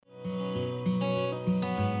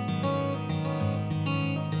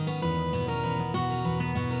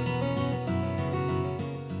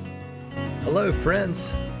Hello,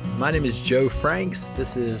 friends. My name is Joe Franks.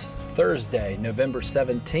 This is Thursday, November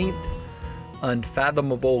 17th.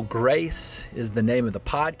 Unfathomable Grace is the name of the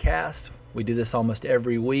podcast. We do this almost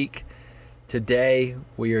every week. Today,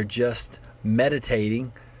 we are just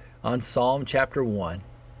meditating on Psalm chapter 1,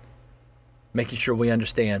 making sure we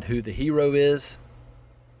understand who the hero is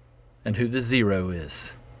and who the zero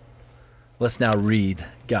is. Let's now read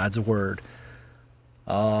God's word.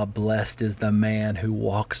 Blessed is the man who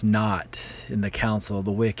walks not in the counsel of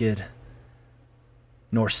the wicked,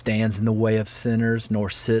 nor stands in the way of sinners, nor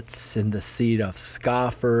sits in the seat of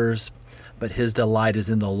scoffers, but his delight is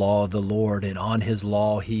in the law of the Lord, and on his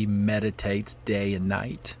law he meditates day and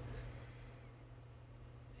night.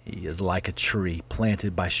 He is like a tree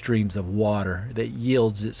planted by streams of water that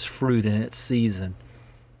yields its fruit in its season.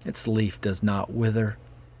 Its leaf does not wither.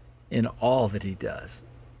 In all that he does,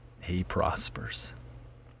 he prospers.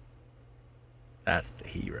 That's the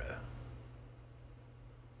hero.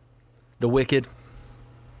 The wicked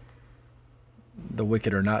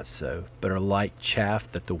are not so, but are like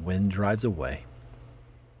chaff that the wind drives away.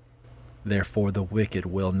 Therefore the wicked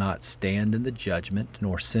will not stand in the judgment,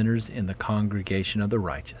 nor sinners in the congregation of the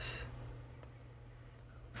righteous.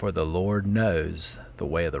 For the Lord knows the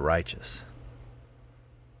way of the righteous,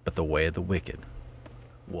 but the way of the wicked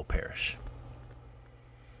will perish.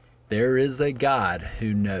 There is a God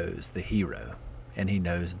who knows the hero, and he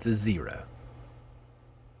knows the zero.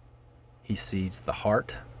 He sees the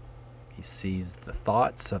heart. He sees the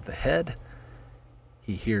thoughts of the head.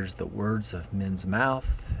 He hears the words of men's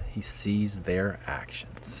mouth. He sees their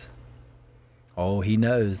actions. Oh, he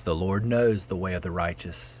knows, the Lord knows the way of the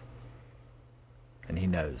righteous, and he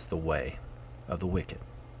knows the way of the wicked,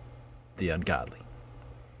 the ungodly.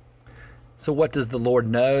 So what does the Lord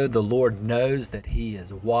know? The Lord knows that he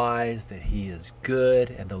is wise, that he is good,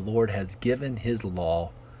 and the Lord has given his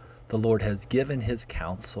law. The Lord has given his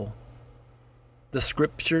counsel. The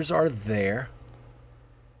scriptures are there.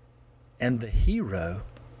 And the hero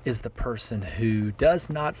is the person who does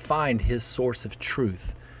not find his source of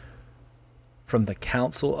truth from the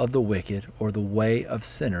counsel of the wicked or the way of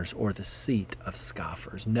sinners or the seat of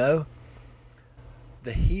scoffers. No,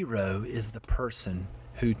 the hero is the person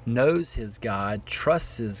who knows his God,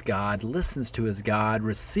 trusts his God, listens to his God,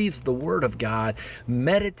 receives the word of God,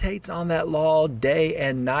 meditates on that law day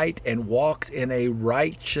and night, and walks in a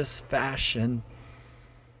righteous fashion.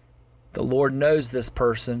 The Lord knows this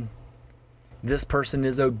person. This person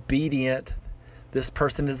is obedient. This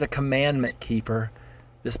person is a commandment keeper.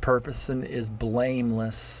 This person is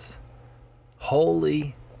blameless,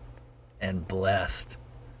 holy, and blessed.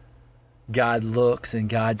 God looks and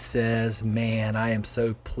God says, man, I am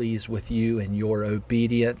so pleased with you and your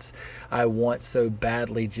obedience. I want so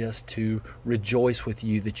badly just to rejoice with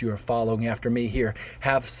you that you are following after me. Here,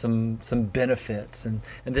 have some benefits. And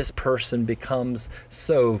this person becomes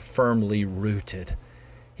so firmly rooted.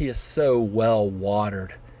 He is so well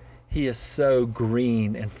watered. He is so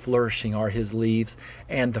green and flourishing are his leaves.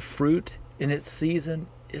 And the fruit in its season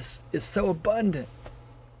is so abundant.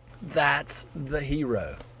 That's the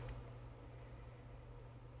hero.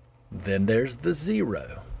 Then there's the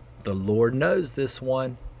zero. The Lord knows this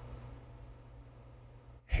one.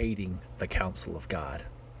 Hating the counsel of God.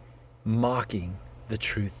 Mocking the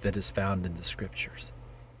truth that is found in the scriptures.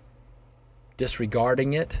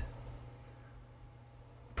 Disregarding it.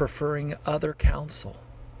 Preferring other counsel.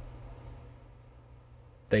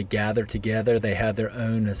 They gather together. They have their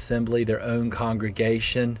own assembly, their own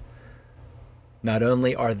congregation. Not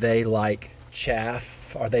only are they like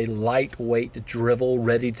chaff, are they lightweight drivel,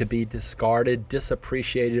 ready to be discarded,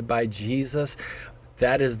 disappreciated by Jesus?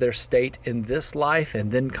 That is their state in this life,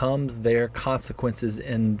 and then comes their consequences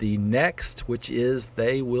in the next, which is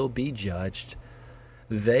they will be judged.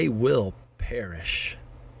 They will perish.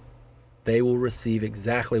 They will receive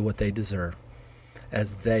exactly what they deserve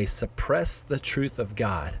as they suppress the truth of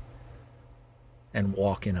God and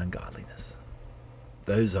walk in ungodliness.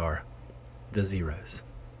 Those are the zeros.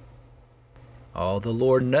 Oh, the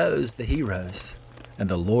Lord knows the heroes, and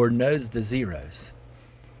the Lord knows the zeros.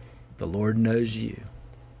 The Lord knows you.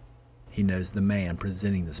 He knows the man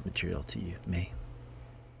presenting this material to you, me.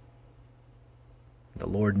 The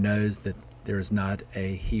Lord knows that there is not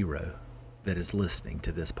a hero that is listening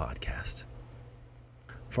to this podcast.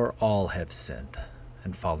 For all have sinned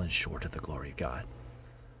and fallen short of the glory of God.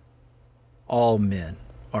 All men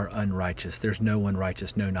are unrighteous. There's no one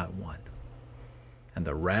righteous, no, not one. And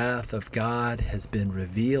the wrath of God has been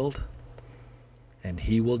revealed, and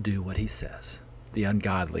he will do what he says. The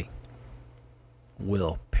ungodly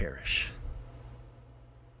will perish.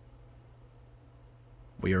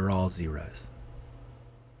 We are all zeros.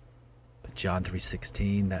 But John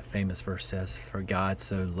 3:16, that famous verse says, "For God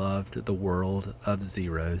so loved the world of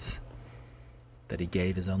zeros that he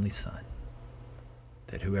gave his only Son,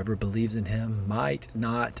 that whoever believes in him might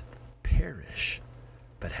not perish,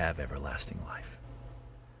 but have everlasting life."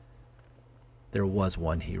 There was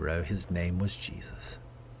one hero. His name was Jesus.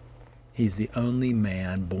 He's the only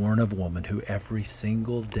man born of woman who every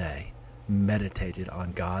single day meditated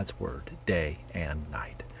on God's word day and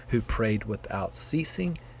night, who prayed without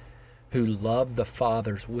ceasing, who loved the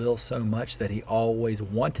Father's will so much that he always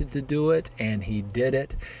wanted to do it, and he did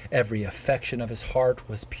it. Every affection of his heart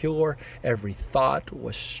was pure. Every thought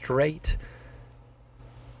was straight.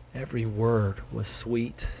 Every word was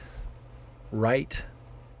sweet, right,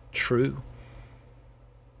 true.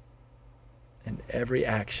 And every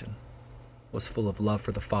action was full of love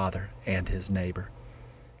for the Father and his neighbor.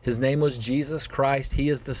 His name was Jesus Christ. He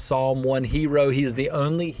is the Psalm 1 hero. He is the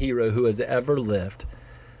only hero who has ever lived.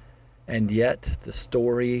 And yet the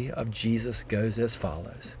story of Jesus goes as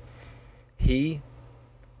follows. He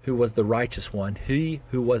who was the righteous one, he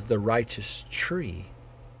who was the righteous tree,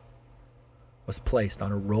 was placed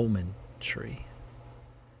on a Roman tree.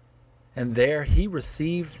 And there he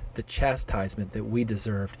received the chastisement that we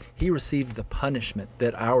deserved. He received the punishment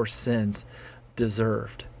that our sins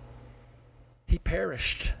deserved. He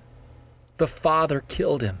perished. The Father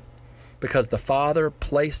killed him because the Father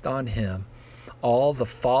placed on him all the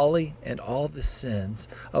folly and all the sins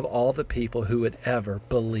of all the people who would ever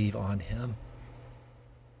believe on him.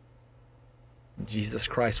 Jesus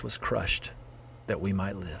Christ was crushed that we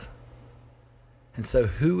might live. And so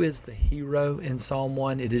who is the hero in Psalm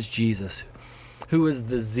 1? It is Jesus. Who is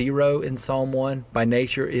the zero in Psalm 1? By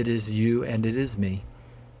nature, it is you and it is me.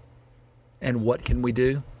 And what can we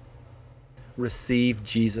do? Receive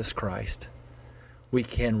Jesus Christ. We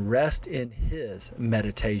can rest in his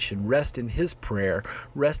meditation, rest in his prayer,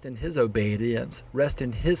 rest in his obedience, rest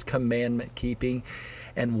in his commandment keeping.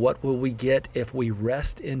 And what will we get if we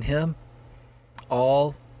rest in him?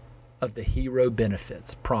 All of the hero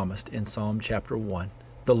benefits promised in Psalm chapter 1.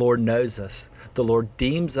 The Lord knows us. The Lord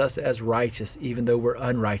deems us as righteous even though we're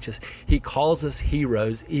unrighteous. He calls us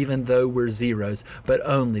heroes even though we're zeros, but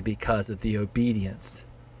only because of the obedience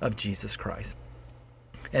of Jesus Christ.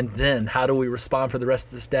 And then how do we respond for the rest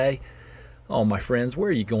of this day? Oh, my friends, where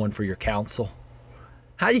are you going for your counsel?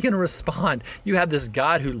 How are you going to respond? You have this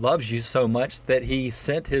God who loves you so much that he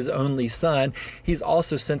sent his only Son. He's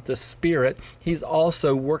also sent the Spirit. He's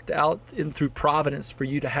also worked out through providence for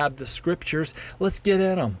you to have the Scriptures. Let's get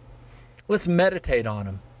in them. Let's meditate on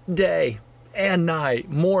them day and night,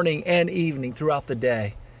 morning and evening throughout the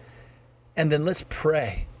day. And then let's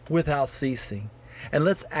pray without ceasing. And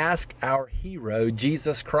let's ask our hero,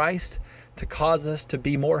 Jesus Christ, to cause us to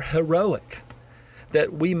be more heroic,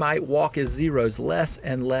 that we might walk as zeros less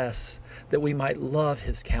and less, that we might love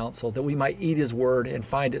his counsel, that we might eat his word and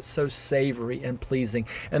find it so savory and pleasing,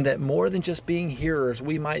 and that more than just being hearers,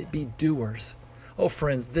 we might be doers. Oh,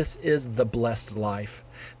 friends, this is the blessed life.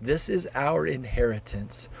 This is our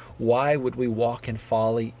inheritance. Why would we walk in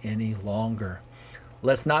folly any longer?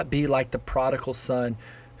 Let's not be like the prodigal son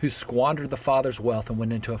who squandered the father's wealth and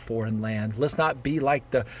went into a foreign land. Let's not be like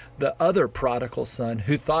the other prodigal son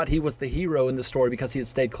who thought he was the hero in the story because he had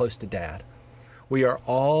stayed close to dad. We are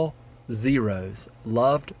all zeros,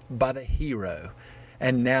 loved by the hero,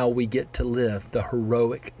 and now we get to live the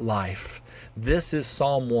heroic life. This is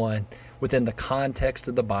Psalm 1 within the context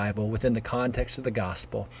of the Bible, within the context of the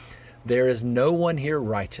gospel. There is no one here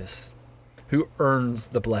righteous who earns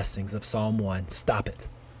the blessings of Psalm 1. Stop it.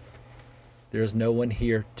 There is no one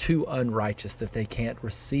here too unrighteous that they can't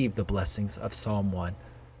receive the blessings of Psalm 1,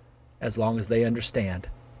 as long as they understand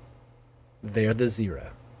they're the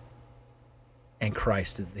zero and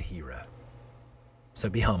Christ is the hero. So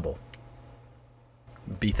be humble,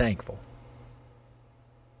 be thankful,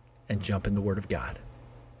 and jump in the Word of God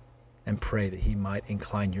and pray that he might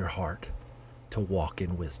incline your heart to walk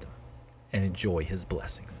in wisdom and enjoy his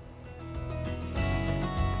blessings.